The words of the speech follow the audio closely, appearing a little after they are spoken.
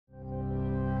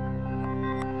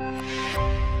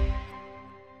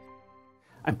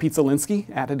I'm Pete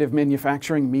Zelinski, Additive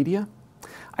Manufacturing Media.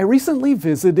 I recently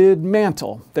visited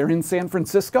Mantle. They're in San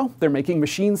Francisco. They're making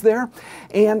machines there,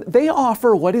 and they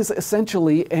offer what is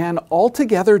essentially an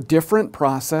altogether different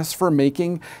process for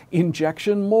making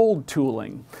injection mold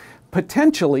tooling.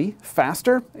 Potentially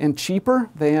faster and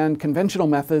cheaper than conventional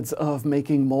methods of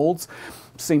making molds.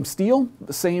 Same steel,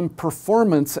 the same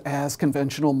performance as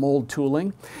conventional mold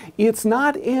tooling. It's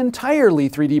not entirely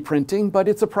 3D printing, but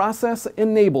it's a process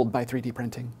enabled by 3D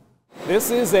printing.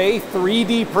 This is a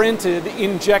 3D printed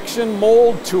injection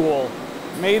mold tool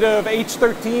made of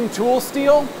H13 tool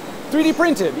steel. 3D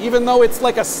printed, even though it's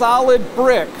like a solid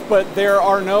brick, but there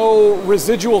are no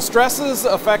residual stresses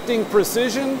affecting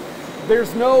precision.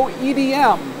 There's no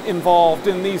EDM involved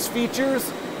in these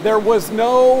features. There was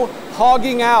no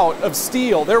hogging out of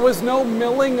steel. There was no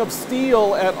milling of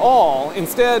steel at all.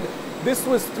 Instead, this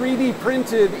was 3D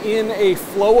printed in a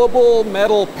flowable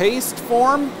metal paste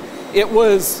form. It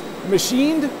was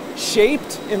machined,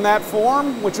 shaped in that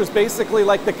form, which was basically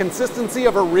like the consistency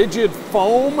of a rigid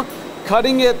foam,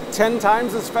 cutting it 10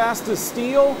 times as fast as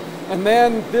steel, and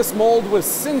then this mold was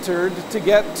sintered to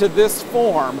get to this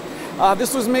form.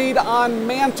 This was made on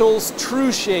Mantle's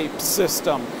TrueShape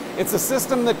system. It's a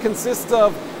system that consists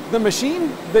of the machine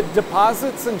that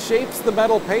deposits and shapes the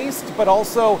metal paste, but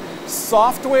also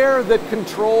software that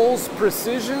controls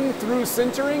precision through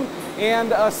sintering,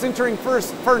 and a sintering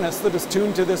furnace that is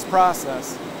tuned to this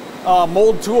process. A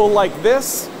mold tool like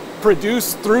this,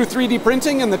 produced through 3D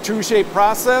printing in the TrueShape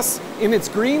process, in its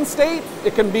green state,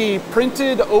 it can be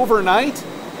printed overnight,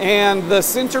 and the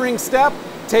sintering step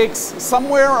takes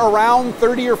somewhere around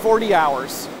 30 or 40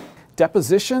 hours.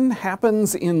 Deposition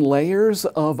happens in layers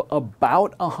of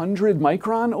about 100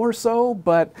 micron or so,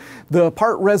 but the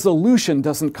part resolution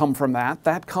doesn't come from that.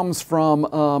 That comes from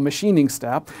a machining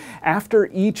step. After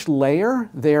each layer,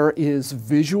 there is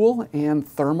visual and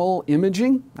thermal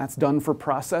imaging. That's done for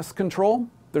process control.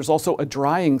 There's also a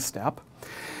drying step.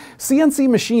 CNC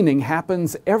machining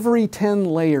happens every 10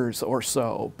 layers or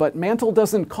so, but Mantle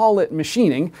doesn't call it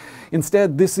machining.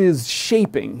 Instead, this is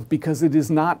shaping because it is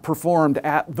not performed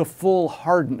at the full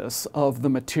hardness of the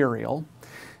material.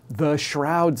 The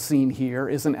shroud seen here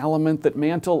is an element that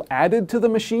Mantle added to the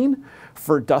machine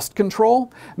for dust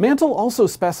control. Mantle also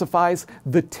specifies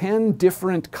the 10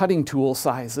 different cutting tool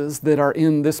sizes that are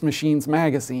in this machine's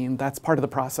magazine. That's part of the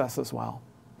process as well.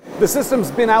 The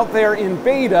system's been out there in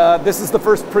beta. This is the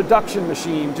first production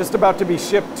machine, just about to be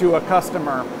shipped to a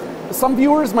customer. Some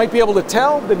viewers might be able to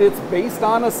tell that it's based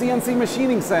on a CNC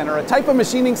machining center, a type of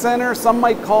machining center some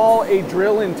might call a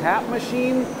drill and tap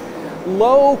machine.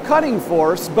 Low cutting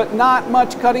force, but not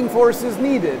much cutting force is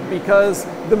needed because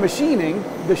the machining,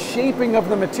 the shaping of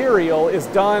the material, is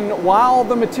done while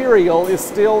the material is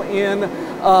still in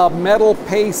a metal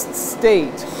paste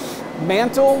state.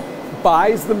 Mantle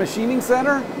buys the machining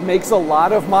center, makes a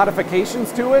lot of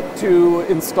modifications to it to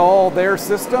install their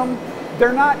system.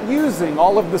 They're not using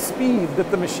all of the speed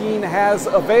that the machine has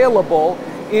available.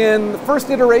 In the first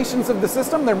iterations of the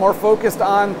system, they're more focused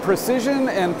on precision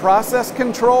and process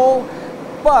control,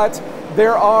 but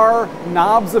there are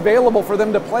knobs available for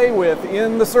them to play with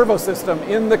in the servo system,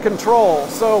 in the control.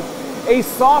 So a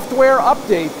software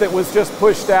update that was just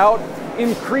pushed out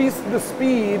increased the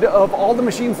speed of all the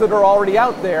machines that are already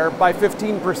out there by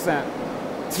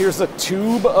 15%. Here's a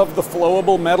tube of the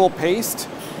flowable metal paste.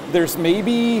 There's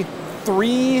maybe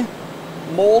 3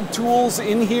 mold tools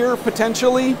in here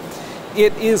potentially.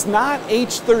 It is not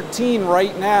H13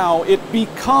 right now, it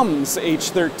becomes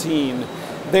H13.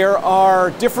 There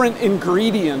are different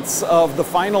ingredients of the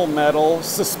final metal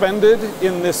suspended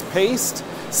in this paste.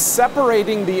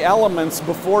 Separating the elements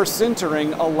before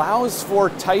sintering allows for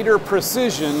tighter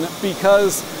precision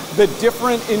because the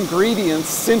different ingredients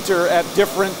sinter at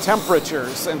different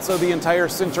temperatures, and so the entire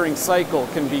sintering cycle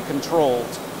can be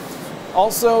controlled.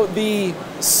 Also, the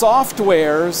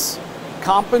software's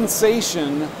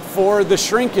compensation for the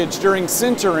shrinkage during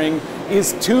sintering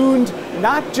is tuned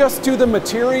not just to the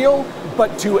material,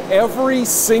 but to every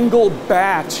single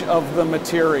batch of the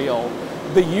material.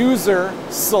 The user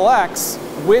selects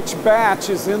which batch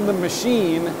is in the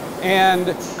machine, and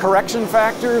correction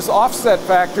factors, offset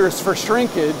factors for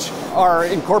shrinkage are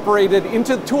incorporated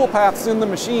into tool paths in the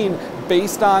machine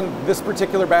based on this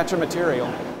particular batch of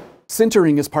material.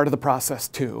 Sintering is part of the process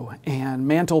too, and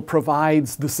Mantle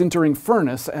provides the sintering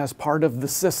furnace as part of the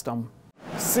system.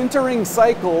 Sintering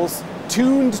cycles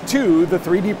tuned to the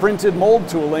 3D printed mold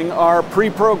tooling are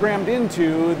pre-programmed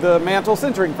into the Mantle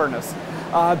sintering furnace.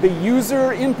 The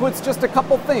user inputs just a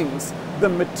couple things. The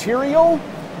material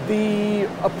the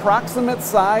approximate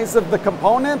size of the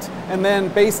component, and then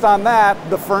based on that,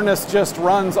 the furnace just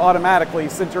runs automatically,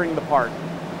 sintering the part.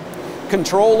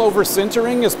 Control over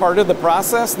sintering is part of the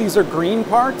process. These are green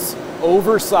parts,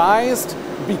 oversized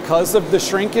because of the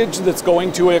shrinkage that's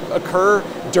going to occur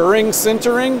during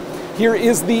sintering. Here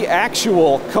is the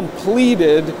actual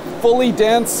completed, fully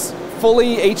dense,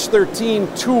 fully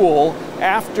H13 tool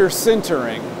after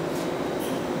sintering.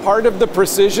 Part of the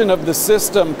precision of the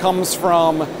system comes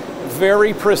from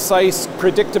very precise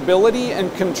predictability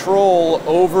and control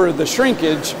over the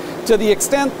shrinkage, to the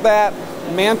extent that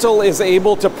Mantle is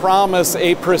able to promise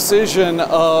a precision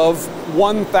of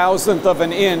 1/1000th of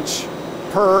an inch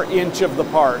per inch of the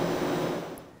part.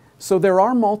 So there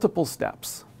are multiple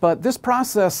steps, but this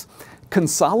process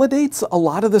consolidates a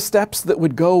lot of the steps that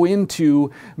would go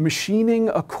into machining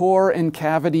a core and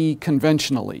cavity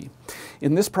conventionally.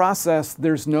 In this process,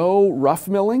 there's no rough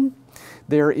milling,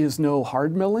 there is no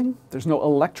hard milling, there's no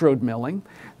electrode milling,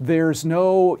 there's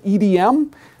no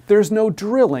EDM, there's no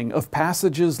drilling of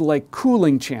passages like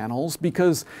cooling channels,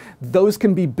 because those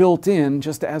can be built in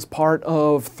just as part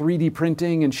of 3D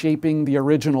printing and shaping the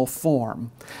original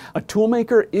form. A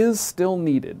toolmaker is still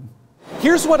needed.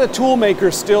 Here's what a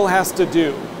toolmaker still has to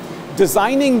do.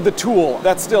 Designing the tool,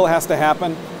 that still has to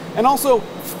happen, and also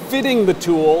fitting the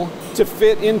tool to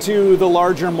fit into the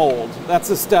larger mold. That's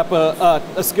a step a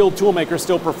skilled toolmaker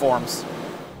still performs.